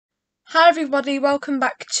Hi everybody, welcome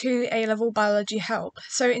back to A Level Biology Help.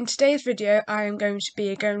 So in today's video I am going to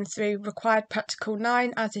be going through required practical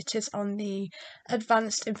 9 as it is on the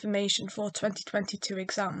advanced information for 2022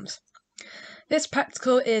 exams. This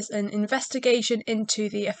practical is an investigation into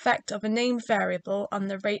the effect of a named variable on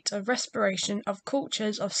the rate of respiration of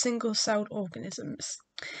cultures of single-celled organisms.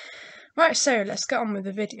 Right, so let's get on with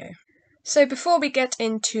the video. So before we get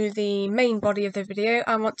into the main body of the video,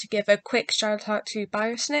 I want to give a quick shout out to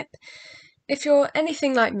Biosnip. If you're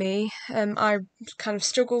anything like me, I kind of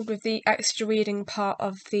struggled with the extra reading part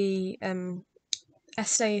of the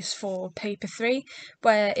essays for paper 3,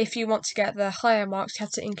 where if you want to get the higher marks you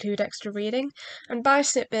have to include extra reading, and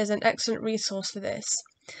Biosnip is an excellent resource for this.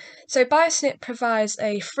 So Biosnip provides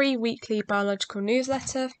a free weekly biological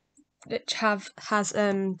newsletter which has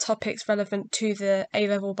topics relevant to the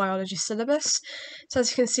A-level biology syllabus. So as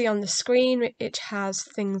you can see on the screen, it has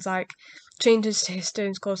things like changes to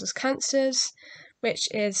histones causes cancers, which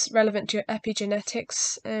is relevant to your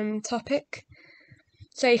epigenetics topic.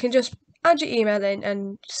 So you can just add your email in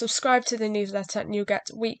and subscribe to the newsletter and you'll get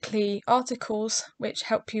weekly articles which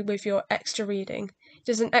help you with your extra reading. It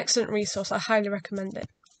is an excellent resource, I highly recommend it.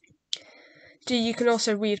 You can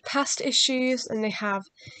also read past issues, and they have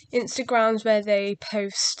Instagrams where they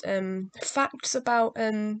post facts about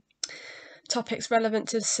topics relevant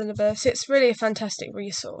to the syllabus. It's really a fantastic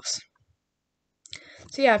resource.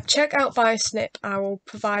 So yeah, check out Biosnip. I will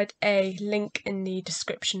provide a link in the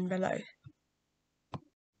description below.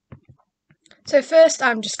 So first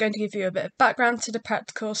I'm just going to give you a bit of background to the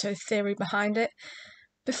practical, so theory behind it.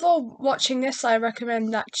 Before watching this, I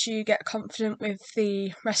recommend that you get confident with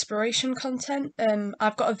the respiration content.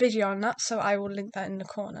 I've got a video on that, so I will link that in the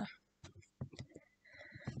corner.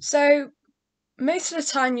 So, most of the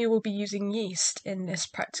time you will be using yeast in this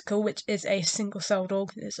practical, which is a single-celled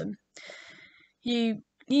organism.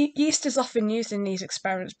 Yeast is often used in these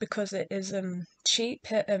experiments because it is cheap,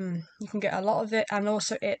 you can get a lot of it, and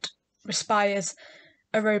also it respires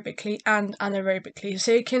aerobically and anaerobically,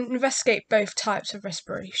 so you can investigate both types of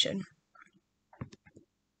respiration.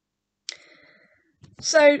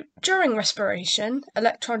 So during respiration,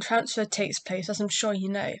 electron transfer takes place, as I'm sure you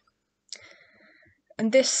know.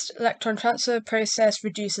 And this electron transfer process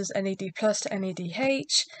reduces NAD+ to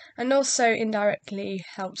NADH, and also indirectly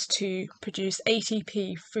helps to produce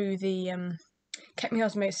ATP through the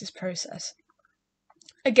chemiosmosis process.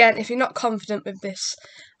 Again, if you're not confident with this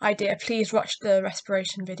idea, please watch the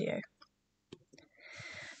respiration video.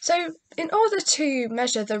 So, in order to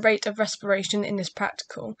measure the rate of respiration in this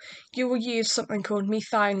practical, you will use something called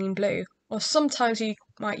methylene blue, or sometimes you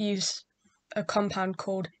might use a compound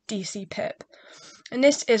called DC-PIP. And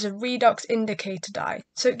this is a redox indicator dye,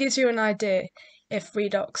 so it gives you an idea if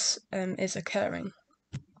redox is occurring.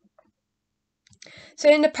 So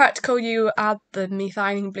in the practical, you add the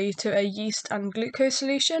methylene blue to a yeast and glucose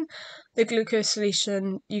solution. The glucose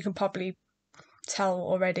solution, you can probably tell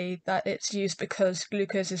already that it's used because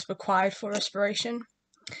glucose is required for respiration.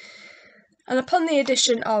 And upon the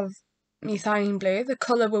addition of methylene blue, the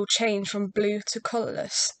colour will change from blue to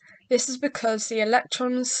colourless. This is because the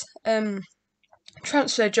electrons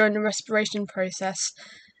transferred during the respiration process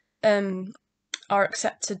are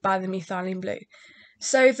accepted by the methylene blue.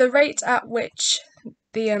 So the rate at which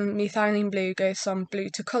the methylene blue goes from blue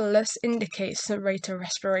to colourless indicates the rate of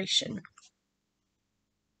respiration.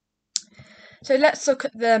 So let's look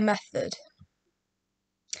at the method.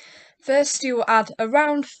 First, you will add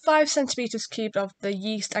around 5 centimetres cubed of the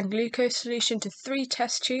yeast and glucose solution to 3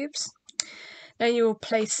 test tubes. Then you will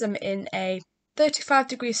place them in a 35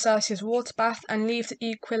 degrees Celsius water bath and leave to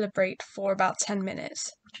equilibrate for about 10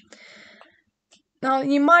 minutes. Now,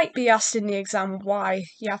 you might be asked in the exam why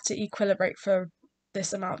you have to equilibrate for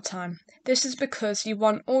this amount of time. This is because you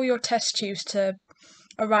want all your test tubes to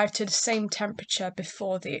arrive to the same temperature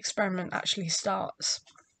before the experiment actually starts.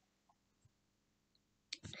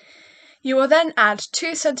 You will then add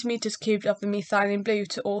 2 centimetres cubed of the methylene blue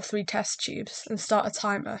to all 3 test tubes and start a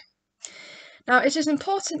timer. Now, it is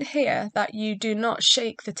important here that you do not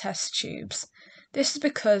shake the test tubes. This is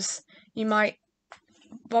because you might,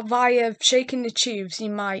 via shaking the tubes,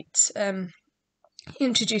 you might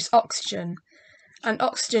introduce oxygen, and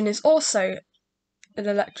oxygen is also an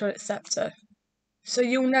electron acceptor. So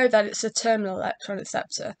you'll know that it's a terminal electron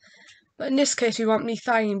acceptor. But in this case, we want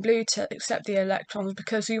methylene blue to accept the electrons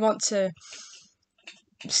because we want to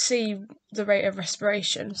see the rate of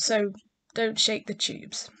respiration, so don't shake the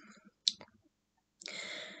tubes.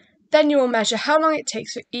 Then you will measure how long it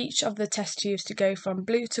takes for each of the test tubes to go from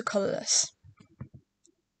blue to colourless.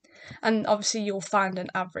 And obviously you'll find an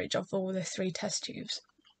average of all the 3 test tubes.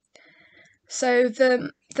 So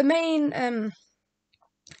the The main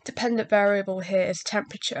dependent variable here is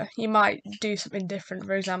temperature. You might do something different,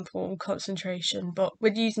 for example, concentration, but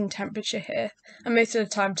we're using temperature here, and most of the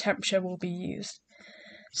time temperature will be used.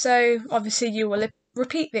 So obviously you will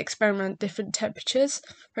repeat the experiment at different temperatures,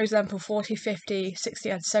 for example 40, 50, 60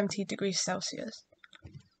 and 70 degrees Celsius.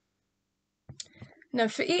 Now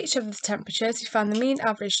for each of the temperatures you find the mean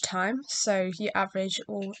average time, so you average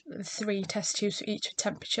all the 3 test tubes for each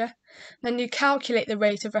temperature. Then you calculate the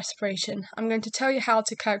rate of respiration. I'm going to tell you how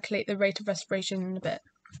to calculate the rate of respiration in a bit.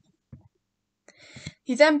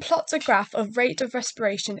 You then plot the graph of rate of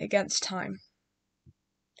respiration against time.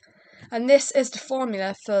 And this is the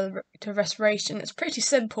formula for rate of respiration. It's pretty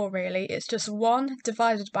simple really, it's just 1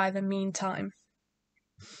 divided by the mean time.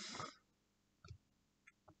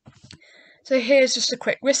 So here's just a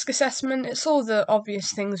quick risk assessment. It's all the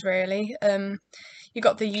obvious things really. You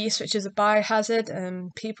got the yeast, which is a biohazard, and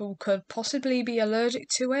people could possibly be allergic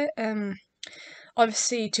to it.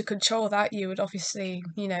 Obviously, to control that, you would obviously,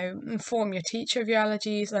 inform your teacher of your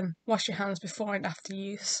allergies and wash your hands before and after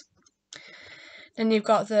use. Then you've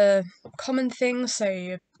got the common things, so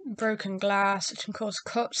your broken glass, which can cause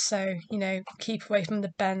cuts, so, keep away from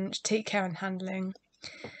the bench, take care in handling.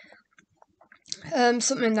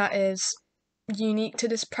 Something that is unique to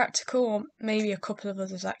this practical, or maybe a couple of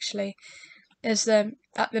others actually, is that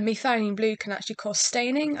the methylene blue can actually cause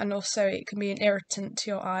staining, and also it can be an irritant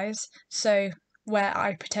to your eyes, so wear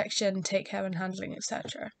eye protection, take care when handling,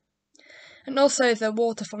 etc. And also the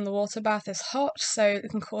water from the water bath is hot, so it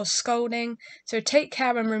can cause scalding, so take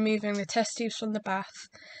care when removing the test tubes from the bath.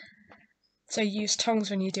 So use tongs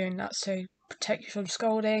when you're doing that, so protect you from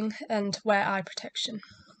scalding, and wear eye protection.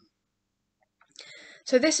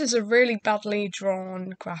 So this is a really badly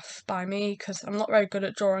drawn graph by me because I'm not very good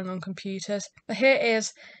at drawing on computers. But here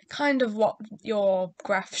is kind of what your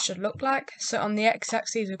graph should look like. So on the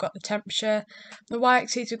x-axis we've got the temperature, the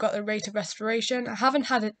y-axis we've got the rate of respiration. I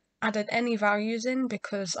haven't added any values in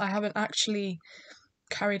because I haven't actually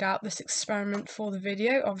carried out this experiment for the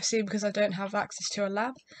video, obviously because I don't have access to a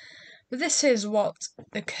lab. But this is what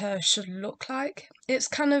the curve should look like. It's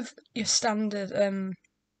kind of your standard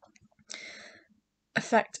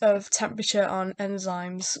effect of temperature on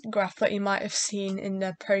enzymes graph that you might have seen in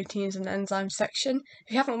the proteins and enzymes section.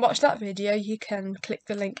 If you haven't watched that video, you can click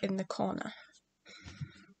the link in the corner.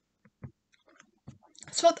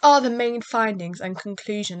 So what are the main findings and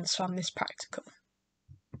conclusions from this practical?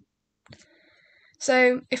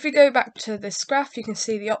 So if we go back to this graph, you can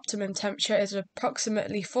see the optimum temperature is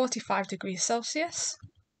approximately 45 degrees Celsius.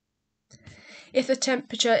 If the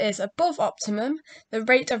temperature is above optimum, the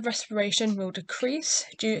rate of respiration will decrease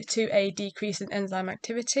due to a decrease in enzyme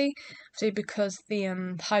activity, so because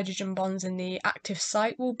the hydrogen bonds in the active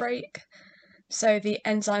site will break, so the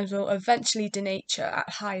enzymes will eventually denature at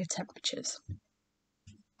higher temperatures.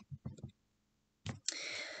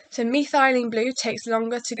 So methylene blue takes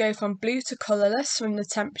longer to go from blue to colourless when the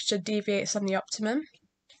temperature deviates from the optimum.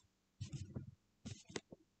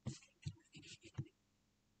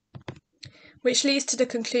 Which leads to the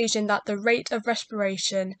conclusion that the rate of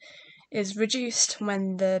respiration is reduced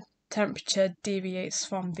when the temperature deviates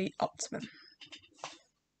from the optimum,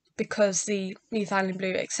 because the methylene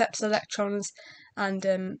blue accepts electrons,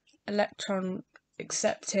 and electron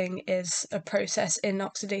accepting is a process in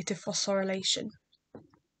oxidative phosphorylation.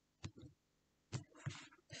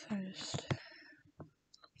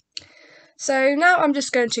 So now I'm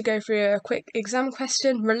just going to go through a quick exam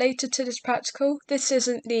question related to this practical. This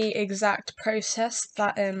isn't the exact process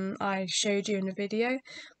that I showed you in the video,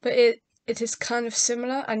 but it is kind of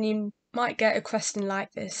similar, and you might get a question like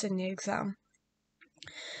this in the exam.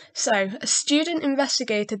 So, a student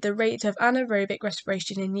investigated the rate of anaerobic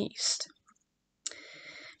respiration in yeast.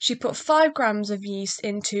 She put 5 grams of yeast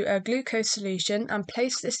into a glucose solution and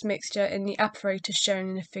placed this mixture in the apparatus shown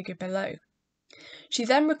in the figure below. She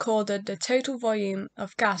then recorded the total volume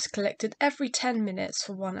of gas collected every 10 minutes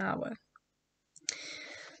for 1 hour.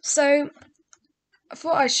 So I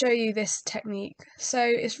thought I'd show you this technique. So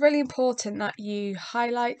it's really important that you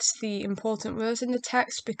highlight the important words in the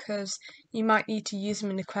text because you might need to use them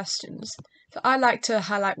in the questions. So I like to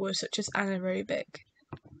highlight words such as anaerobic.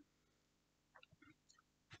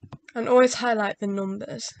 And always highlight the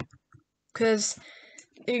numbers, because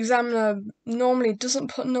the examiner normally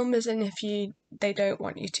doesn't put numbers in if they don't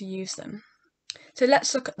want you to use them. So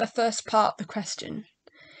let's look at the first part of the question.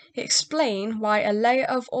 Explain why a layer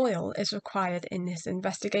of oil is required in this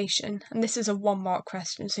investigation. And this is a 1-mark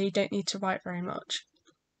question, so you don't need to write very much.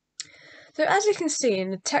 So as you can see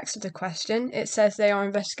in the text of the question, it says they are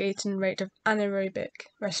investigating the rate of anaerobic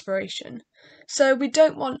respiration. So we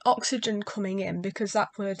don't want oxygen coming in because that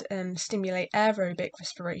would stimulate aerobic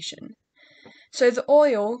respiration. So the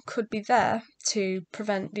oil could be there to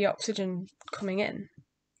prevent the oxygen coming in.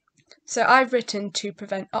 So I've written to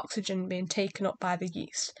prevent oxygen being taken up by the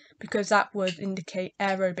yeast because that would indicate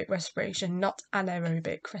aerobic respiration, not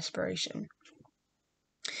anaerobic respiration.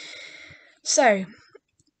 So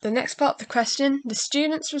the next part of the question, the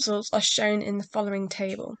students' results are shown in the following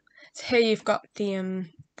table. So here you've got the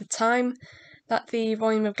time that the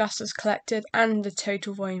volume of gas was collected and the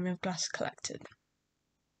total volume of gas collected.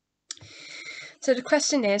 So the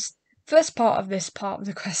question is, first part of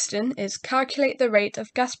the question is calculate the rate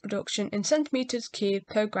of gas production in centimetres cubed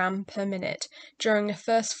per gram per minute during the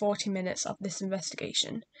first 40 minutes of this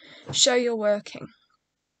investigation. Show your working.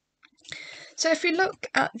 So if we look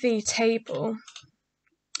at the table,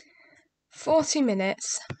 40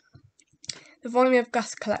 minutes, the volume of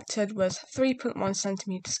gas collected was 3.1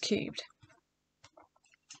 centimetres cubed.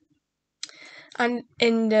 And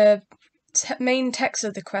in the main text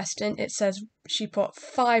of the question, it says she put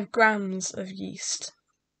 5 grams of yeast.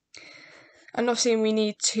 And obviously we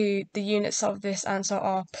need to, the units of this answer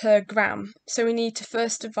are per gram. So we need to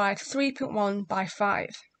first divide 3.1 by 5.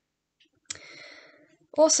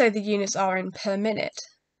 Also the units are in per minute.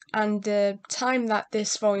 And the time that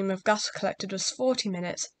this volume of gas collected was 40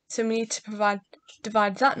 minutes. So we need to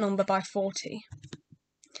divide that number by 40.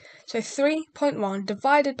 So 3.1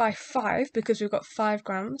 divided by 5, because we've got 5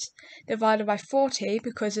 grams, divided by 40,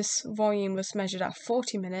 because this volume was measured at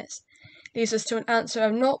 40 minutes, leads us to an answer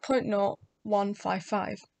of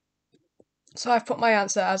 0.0155. So I've put my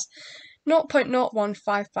answer as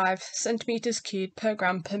 0.0155 centimetres cubed per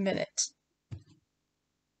gram per minute.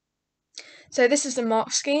 So this is the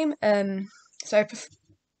mark scheme. So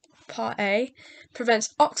part A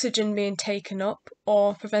prevents oxygen being taken up,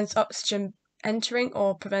 or prevents oxygen entering,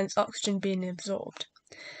 or prevents oxygen being absorbed.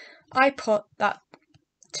 I put that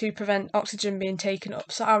to prevent oxygen being taken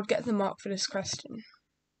up, so I would get the mark for this question.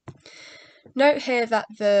 Note here that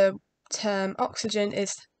the term oxygen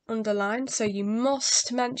is underlined, so you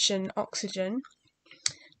must mention oxygen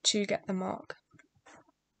to get the mark.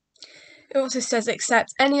 It also says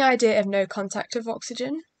accept any idea of no contact of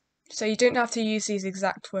oxygen. So you don't have to use these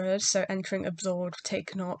exact words, so entering, absorbed,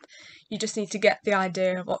 taken up. You just need to get the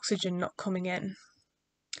idea of oxygen not coming in.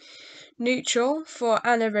 Neutral for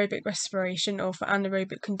anaerobic respiration or for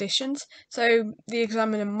anaerobic conditions. So the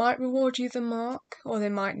examiner might reward you the mark, or they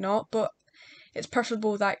might not, but it's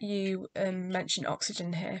preferable that you mention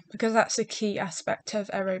oxygen here, because that's a key aspect of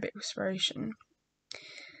aerobic respiration.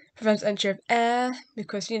 Prevents entry of air,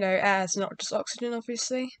 because, air is not just oxygen,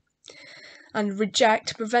 obviously. And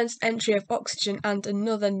reject prevents entry of oxygen and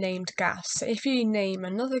another named gas. So if you name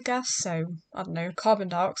another gas, so, I don't know, carbon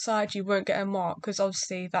dioxide, you won't get a mark, because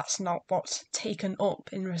obviously that's not what's taken up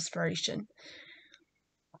in respiration.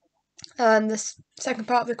 And the second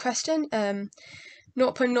part of the question,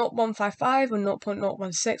 0.0155 or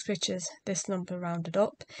 0.016, which is this number rounded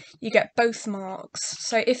up, you get both marks.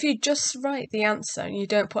 So if you just write the answer and you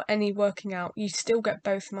don't put any working out, you still get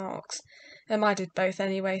both marks. I did both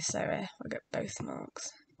anyway, so I'll get both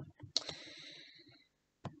marks.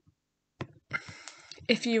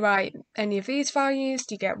 If you write any of these values,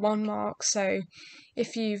 you get 1 mark. So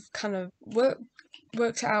if you've kind of worked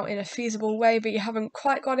it out in a feasible way, but you haven't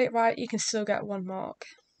quite got it right, you can still get 1 mark.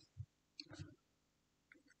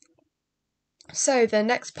 So the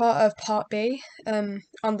next part of part B, on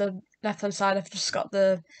the left hand side I've just got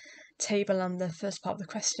the table and the first part of the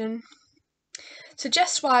question.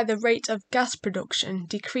 Suggest why the rate of gas production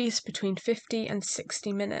decreased between 50 and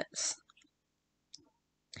 60 minutes.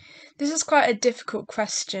 This is quite a difficult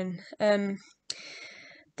question.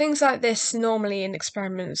 Things like this normally in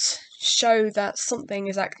experiments show that something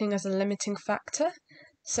is acting as a limiting factor.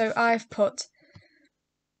 So I've put,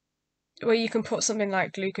 where you can put something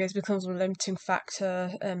like glucose becomes a limiting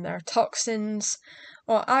factor, there are toxins,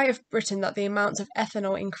 or I have written that the amount of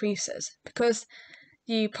ethanol increases, because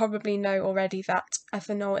you probably know already that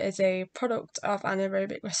ethanol is a product of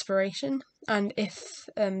anaerobic respiration, and if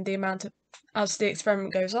as the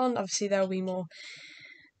experiment goes on, obviously there will be more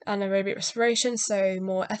anaerobic respiration, so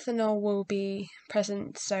more ethanol will be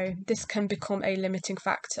present, so this can become a limiting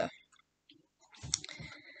factor.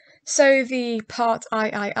 So the part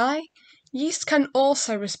III, yeast can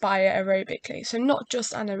also respire aerobically, so not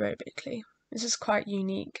just anaerobically. This is quite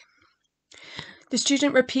unique. The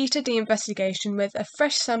student repeated the investigation with a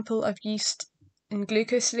fresh sample of yeast in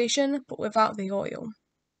glucose solution, but without the oil.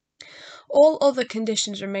 All other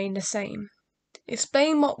conditions remain the same.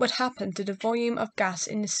 Explain what would happen to the volume of gas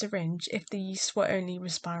in the syringe if the yeast were only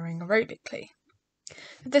respiring aerobically.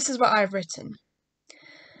 This is what I've written.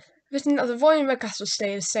 Written that the volume of a gas will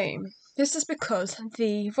stay the same. This is because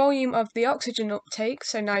the volume of the oxygen uptake,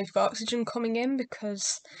 so now you've got oxygen coming in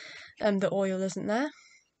because the oil isn't there,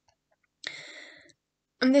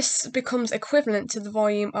 and this becomes equivalent to the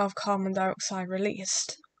volume of carbon dioxide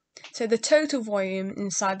released. So the total volume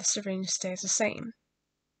inside the syringe stays the same.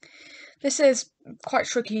 This is quite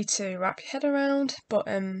tricky to wrap your head around, but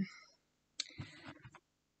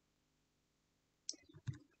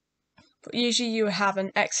usually you have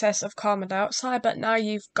an excess of carbon dioxide, but now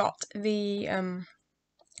you've got the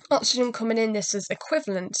oxygen coming in. This is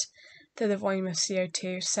equivalent to the volume of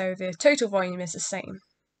CO2, so the total volume is the same.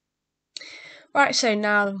 Right, so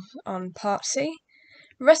now on part C.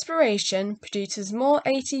 Respiration produces more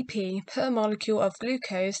ATP per molecule of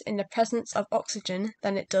glucose in the presence of oxygen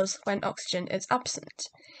than it does when oxygen is absent.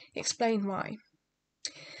 Explain why.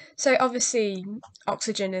 So obviously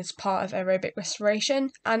oxygen is part of aerobic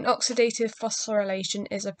respiration, and oxidative phosphorylation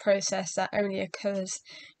is a process that only occurs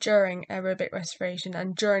during aerobic respiration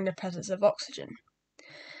and during the presence of oxygen.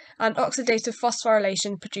 And oxidative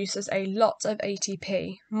phosphorylation produces a lot of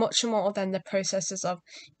ATP, much more than the processes of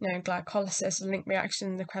glycolysis, link reaction,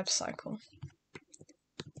 and the Krebs cycle.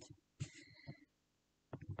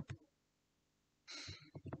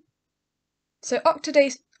 So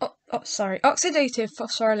oxidative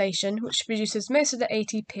phosphorylation, which produces most of the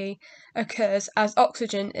ATP, occurs as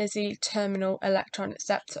oxygen is the terminal electron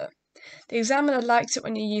acceptor. The examiner likes it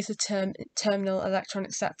when you use the term terminal electron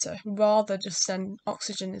acceptor rather just than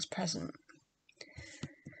oxygen is present.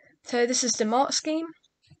 So this is the mark scheme.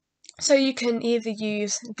 So you can either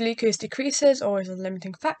use glucose decreases or as a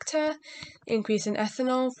limiting factor, increase in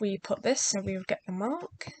ethanol, we put this so we would get the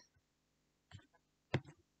mark.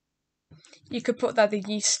 You could put that the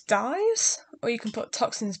yeast dies, or you can put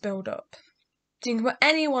toxins build up. So you can put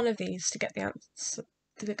any one of these to get the answer,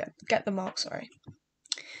 to get the mark, sorry.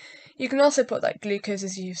 You can also put that glucose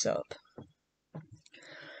is used up.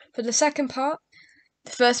 For the second part,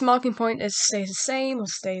 the first marking point stays the same, or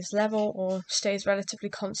stays level, or stays relatively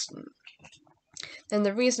constant. Then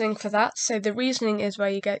the reasoning for that, so the reasoning is where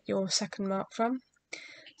you get your second mark from.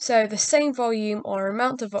 So the same volume or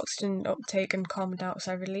amount of oxygen uptake and carbon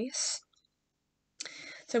dioxide release.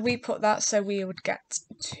 So we put that so we would get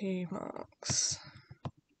 2 marks.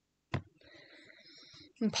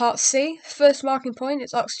 In part C, first marking point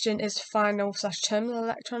is oxygen is final/terminal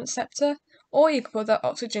electron acceptor, or you can put that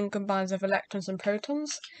oxygen combines with electrons and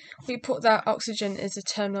protons. We put that oxygen is a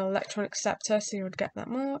terminal electron acceptor, so you would get that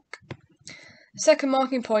mark. The second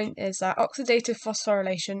marking point is that oxidative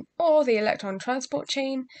phosphorylation, or the electron transport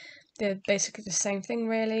chain, they're basically the same thing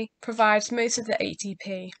really, provides most of the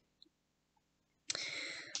ATP.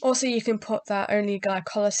 Also, you can put that only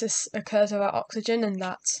glycolysis occurs without oxygen and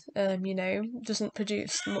that, doesn't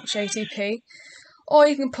produce much ATP. Or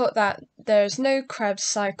you can put that there's no Krebs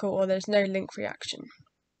cycle or there's no link reaction.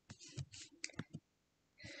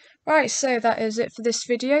 Right, so that is it for this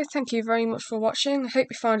video. Thank you very much for watching. I hope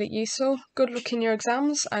you found it useful. Good luck in your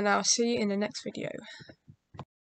exams, and I'll see you in the next video.